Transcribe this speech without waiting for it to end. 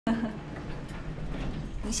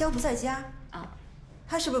凌霄不在家啊？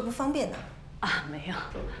他是不是不方便呢？啊，没有，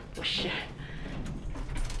不是。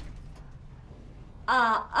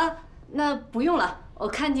那不用了，我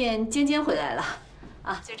看见尖尖回来了。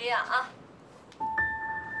啊，就这样啊。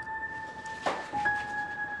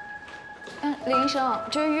林医生，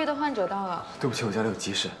这位预约的患者到了。对不起，我家里有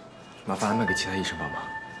急事，麻烦安排给其他医生帮忙。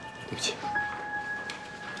对不起。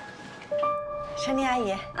陈丽阿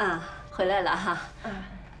姨。啊，回来了哈。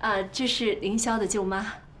这是凌霄的舅妈。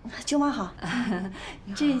舅妈好。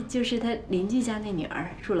这就是他邻居家那女儿，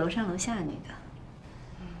住楼上楼下那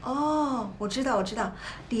个。哦，我知道，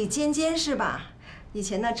李尖尖是吧？以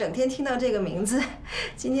前呢，整天听到这个名字，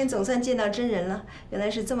今天总算见到真人了。原来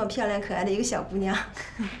是这么漂亮可爱的一个小姑娘。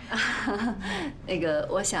那个，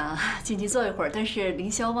我想进去坐一会儿，但是凌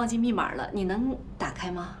霄忘记密码了，你能打开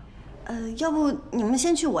吗？要不你们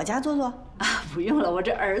先去我家坐坐？啊，不用了，我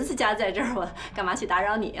这儿子家在这儿，我干嘛去打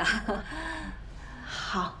扰你啊？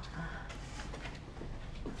好。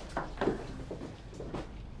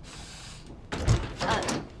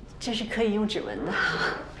这是可以用指纹的。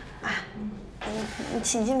你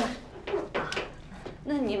请进吧。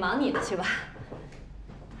那你忙你的去吧。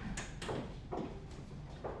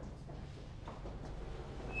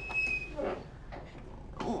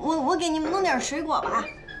我给你们弄点水果吧。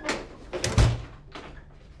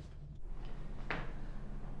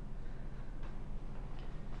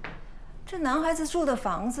这男孩子住的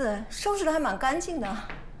房子收拾的还蛮干净的。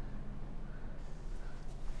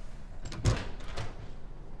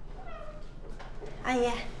阿姨，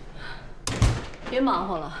别忙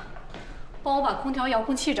活了，帮我把空调遥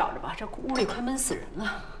控器找着吧，这屋里快闷死人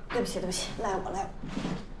了。对不起，赖我。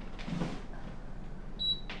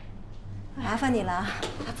麻烦你了。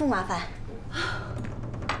不麻烦。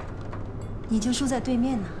你就住在对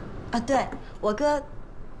面呢？啊，对，我哥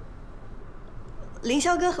凌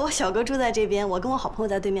霄哥和我小哥住在这边，我跟我好朋友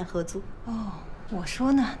在对面合租。哦，我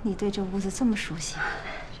说呢，你对这屋子这么熟悉。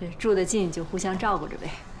是住得近就互相照顾着呗。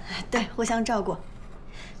对，互相照顾。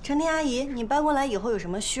陈婷阿姨，你搬过来以后有什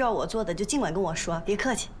么需要我做的，就尽管跟我说，别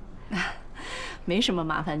客气。没什么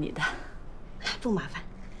麻烦你的。不麻烦。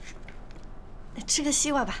吃个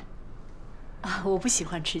西瓜吧。啊，我不喜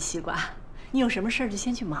欢吃西瓜。你有什么事就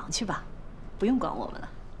先去忙去吧，不用管我们了。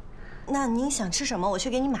那您想吃什么，我去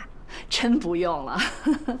给你买。真不用了。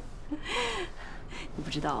你不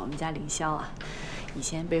知道我们家凌霄啊，以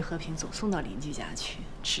前被和平总送到邻居家去，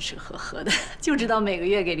吃喝喝的，就知道每个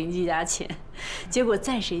月给邻居家钱，结果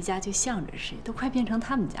在谁家就向着谁，都快变成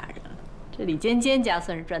他们家人了。这李尖尖家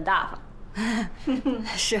算是赚大发。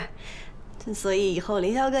是，所以以后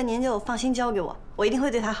凌霄哥您就放心交给我，我一定会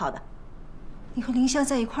对他好的。你和凌霄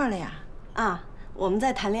在一块儿了呀？啊，我们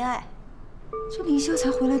在谈恋爱。这凌霄才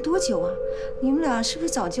回来多久啊？你们俩是不是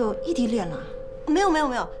早就异地恋了？没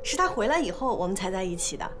有，是他回来以后我们才在一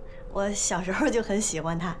起的。我小时候就很喜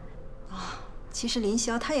欢他。哦，其实凌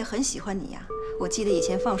霄他也很喜欢你呀。我记得以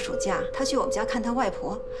前放暑假，他去我们家看他外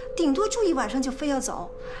婆，顶多住一晚上就非要走，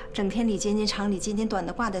整天李尖尖长李尖尖短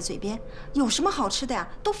的挂在嘴边，有什么好吃的呀，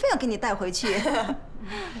都非要给你带回去。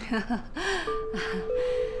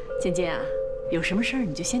尖尖啊，有什么事儿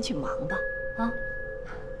你就先去忙吧，啊。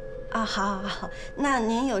好，那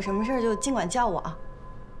您有什么事就尽管叫我啊。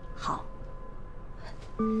好。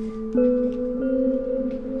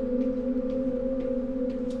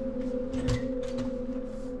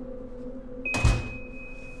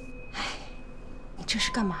你这是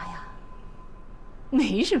干嘛呀？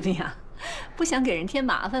没什么呀，不想给人添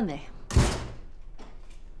麻烦呗。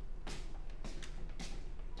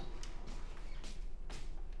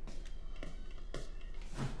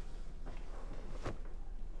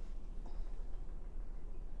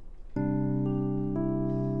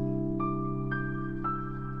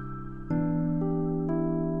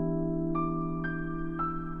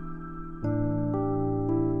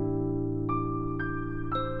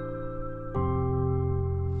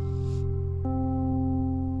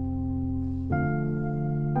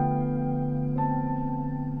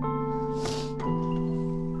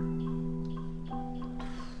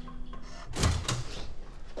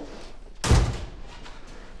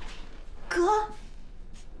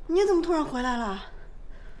你怎么突然回来了？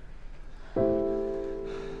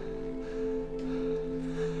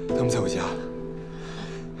他们在我家，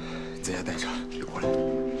你在家待着，别过来。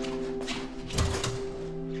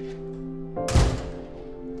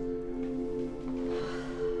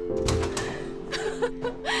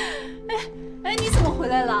哎，你怎么回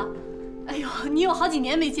来了？哎呦，你有好几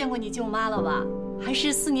年没见过你舅妈了吧？还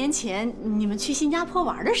是4年前你们去新加坡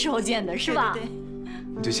玩的时候见的，是吧？对。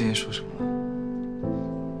你对尖尖说什么了？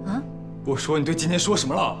我说你对尖尖说什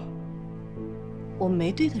么了？我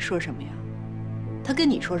没对他说什么呀。他跟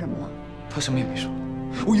你说什么了？他什么也没说，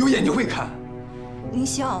我有眼就会看。凌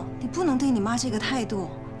霄，你不能对你妈这个态度，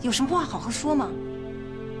有什么话好好说嘛。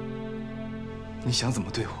你想怎么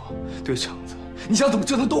对我，对橙子，你想怎么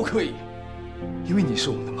折腾都可以，因为你是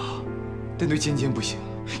我们的妈，但对尖尖不行，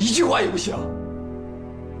一句话也不行。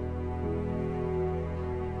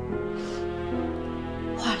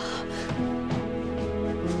坏了！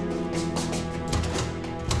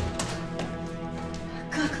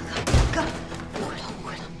哥，误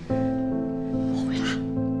会了。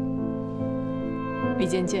李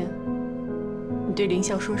尖尖，你对凌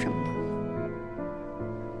霄说什么了？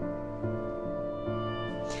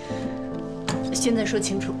现在说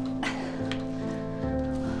清楚，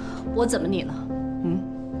我怎么你了？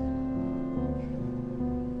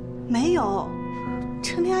没有，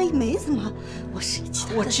陈丽阿姨没怎么，我是其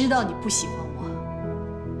他的。我知道你不喜欢我，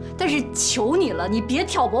但是求你了，你别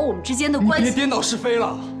挑拨我们之间的关系。你别颠倒是非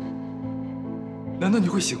了。难道你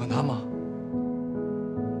会喜欢他吗？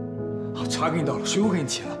好，茶给你倒了，水我给你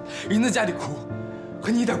沏了，人在家里哭，和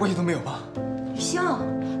你一点关系都没有吗？雨香，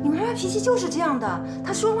你妈妈脾气就是这样的，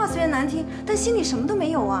她说话虽然难听，但心里什么都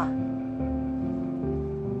没有啊。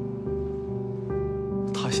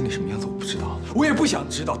他心里什么样子我不知道，我也不想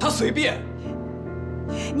知道，他随便。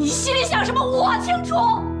你心里想什么我清楚，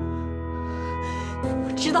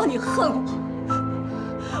我知道你恨我，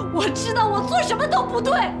我知道我做什么都不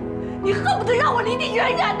对，你恨不得让我离你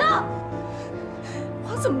远远的。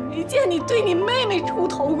我怎么没见你对你妹妹出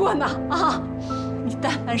头过呢？啊！你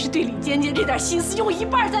但凡是对李尖尖这点心思用一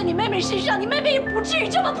半在你妹妹身上，你妹妹也不至于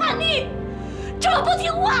这么叛逆，这么不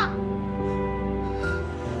听话。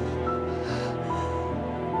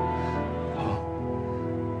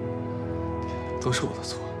都是我的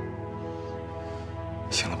错，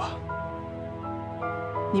行了吧？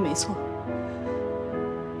你没错，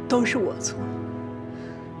都是我错。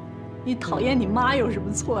你讨厌你妈有什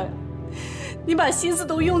么错呀？你把心思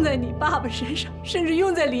都用在你爸爸身上，甚至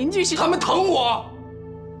用在邻居身上。他们疼我。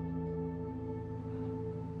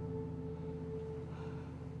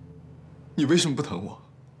你为什么不疼我？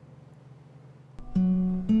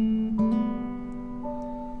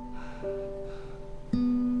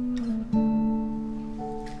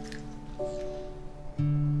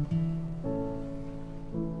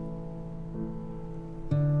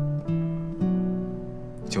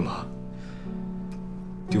舅妈，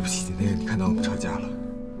对不起，今天看到我们吵架了，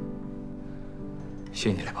谢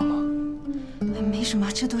谢你来帮忙。没什么，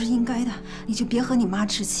这都是应该的，你就别和你妈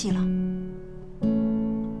置气了。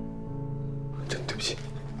真对不起。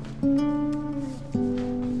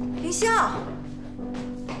凌霄，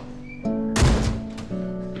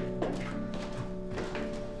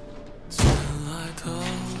亲爱的，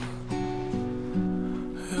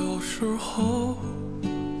有时候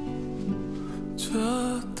觉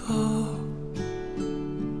得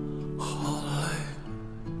好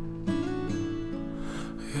累，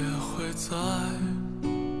也会在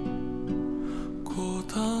孤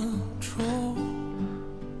单中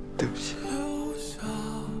对不起。留下。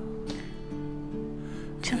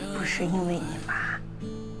真不是因为你妈。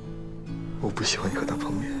我不喜欢你和他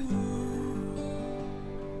碰面，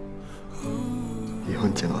以后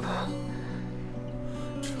你见到他，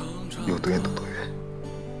有多远躲多远。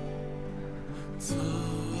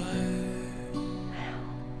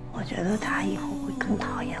我觉得他以后会更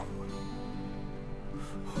讨厌我。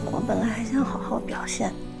我本来还想好好表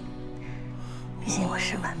现，毕竟我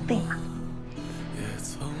是晚辈嘛。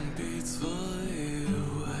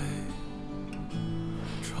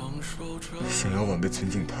想要晚辈尊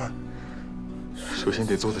敬他，首先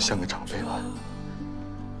得做得像个长辈吧。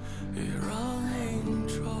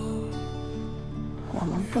我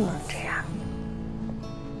们不能这样，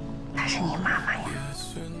她是你妈妈呀。